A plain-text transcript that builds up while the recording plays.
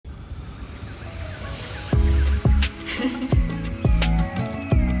Hi,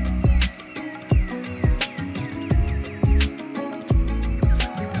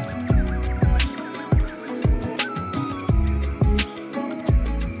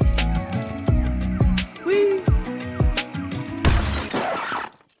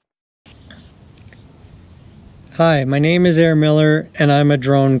 my name is Air Miller and I'm a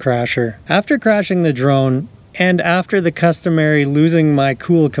drone crasher. After crashing the drone, and after the customary losing my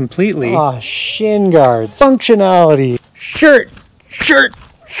cool completely, shin guards, functionality, shirt,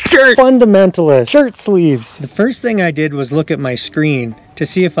 fundamentalist, shirt sleeves. The first thing I did was look at my screen to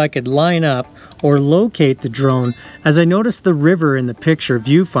see if I could line up or locate the drone, as I noticed the river in the picture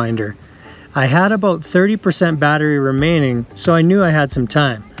viewfinder. I had about 30% battery remaining, so I knew I had some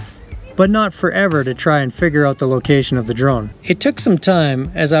time, but not forever to try and figure out the location of the drone. It took some time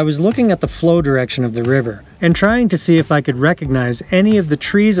as I was looking at the flow direction of the river and trying to see if I could recognize any of the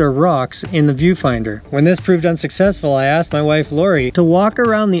trees or rocks in the viewfinder. When this proved unsuccessful, I asked my wife Lori to walk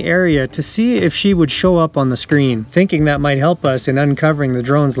around the area to see if she would show up on the screen, thinking that might help us in uncovering the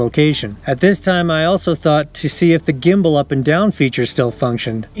drone's location. At this time, I also thought to see if the gimbal up and down feature still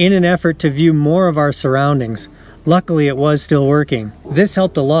functioned, in an effort to view more of our surroundings. Luckily, it was still working. This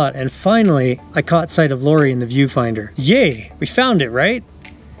helped a lot, and finally, I caught sight of Lori in the viewfinder. Yay! We found it, right?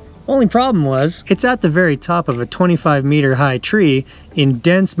 Only problem was, it's at the very top of a 25-meter high tree in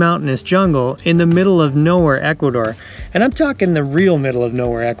dense mountainous jungle in the middle of nowhere, Ecuador. And I'm talking the real middle of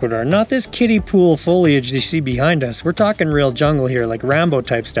nowhere, Ecuador, not this kiddie pool foliage you see behind us. We're talking real jungle here, like Rambo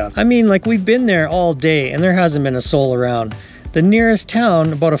type stuff. I mean, like, we've been there all day and there hasn't been a soul around. The nearest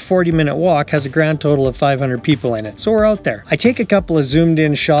town, about a 40-minute walk, has a grand total of 500 people in it, so we're out there. I take a couple of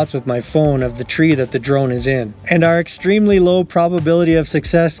zoomed-in shots with my phone of the tree that the drone is in, and our extremely low probability of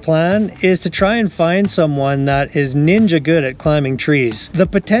success plan is to try and find someone that is ninja good at climbing trees. The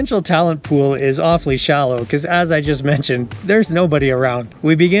potential talent pool is awfully shallow, because as I just mentioned, there's nobody around.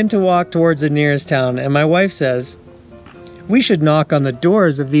 We begin to walk towards the nearest town, and my wife says, "We should knock on the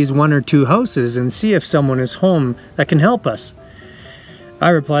doors of these 1 or 2 houses and see if someone is home that can help us." I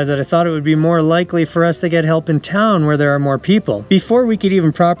replied that I thought it would be more likely for us to get help in town where there are more people. Before we could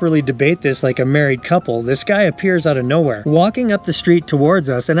even properly debate this like a married couple, this guy appears out of nowhere, walking up the street towards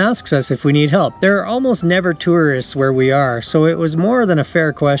us and asks us if we need help. There are almost never tourists where we are, so it was more than a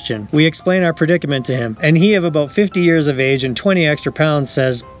fair question. We explain our predicament to him, and he, of about 50 years of age and 20 extra pounds,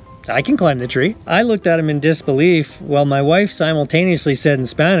 says, "I can climb the tree." I looked at him in disbelief, while my wife simultaneously said in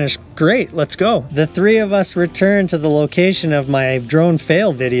Spanish, "Great, let's go." The 3 of us return to the location of my drone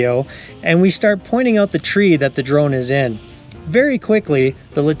fail video, and we start pointing out the tree that the drone is in. Very quickly,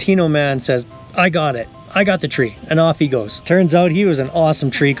 the Latino man says, "I got it. I got the tree," and off he goes. Turns out he was an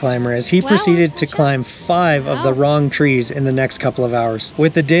awesome tree climber, as he proceeded to climb 5 of the wrong trees in the next couple of hours.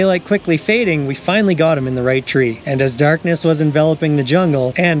 With the daylight quickly fading, we finally got him in the right tree, and as darkness was enveloping the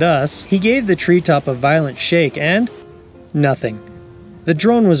jungle and us, he gave the treetop a violent shake and nothing. The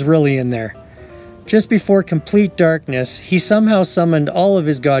drone was really in there. Just before complete darkness, he somehow summoned all of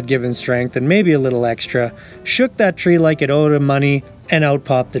his God-given strength and maybe a little extra, shook that tree like it owed him money, and out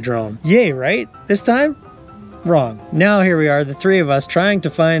popped the drone. Yay, right? This time? Wrong. Now here we are, the 3 of us, trying to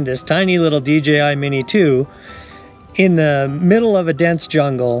find this tiny little DJI Mini 2 in the middle of a dense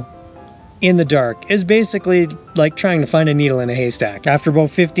jungle in the dark. Is basically like trying to find a needle in a haystack. After about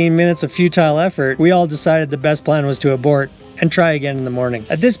 15 minutes of futile effort, we all decided the best plan was to abort and try again in the morning.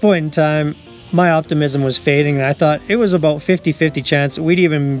 At this point in time, my optimism was fading, and I thought it was about 50-50 chance we'd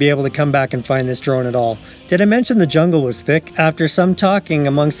even be able to come back and find this drone at all. Did I mention the jungle was thick? After some talking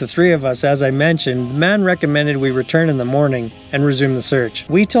amongst the 3 of us, as I mentioned, the man recommended we return in the morning and resume the search.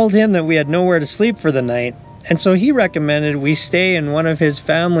 We told him that we had nowhere to sleep for the night, and so he recommended we stay in one of his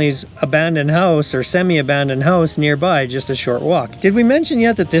family's abandoned house or semi-abandoned house nearby, just a short walk. Did we mention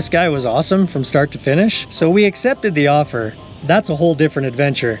yet that this guy was awesome from start to finish? So we accepted the offer. That's a whole different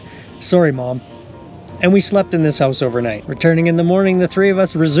adventure. Sorry, Mom. And we slept in this house overnight. Returning in the morning, the 3 of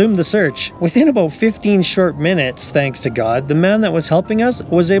us resumed the search. Within about 15 short minutes, thanks to God, the man that was helping us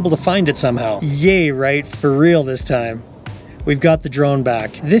was able to find it somehow. Yay, right? For real this time. We've got the drone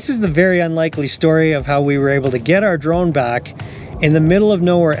back. This is the very unlikely story of how we were able to get our drone back in the middle of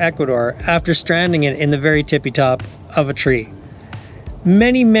nowhere, Ecuador, after stranding it in the very tippy top of a tree.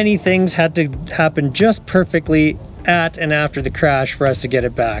 Many things had to happen just perfectly at and after the crash for us to get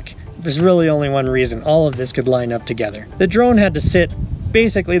it back. There's really only one reason all of this could line up together. The drone had to sit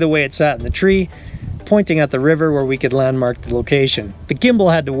basically the way it sat in the tree, pointing at the river where we could landmark the location. The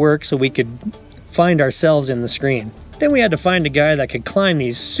gimbal had to work so we could find ourselves in the screen. Then we had to find a guy that could climb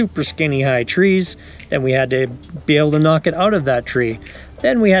these super skinny high trees. Then we had to be able to knock it out of that tree.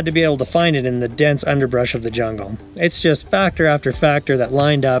 Then we had to be able to find it in the dense underbrush of the jungle. It's just factor after factor that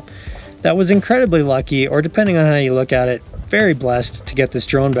lined up that was incredibly lucky, or depending on how you look at it, very blessed to get this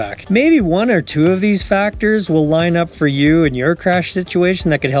drone back. Maybe one or two of these factors will line up for you in your crash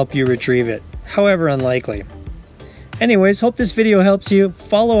situation that could help you retrieve it. However, unlikely. Anyways, hope this video helps you.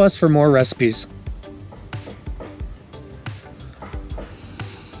 Follow us for more recipes.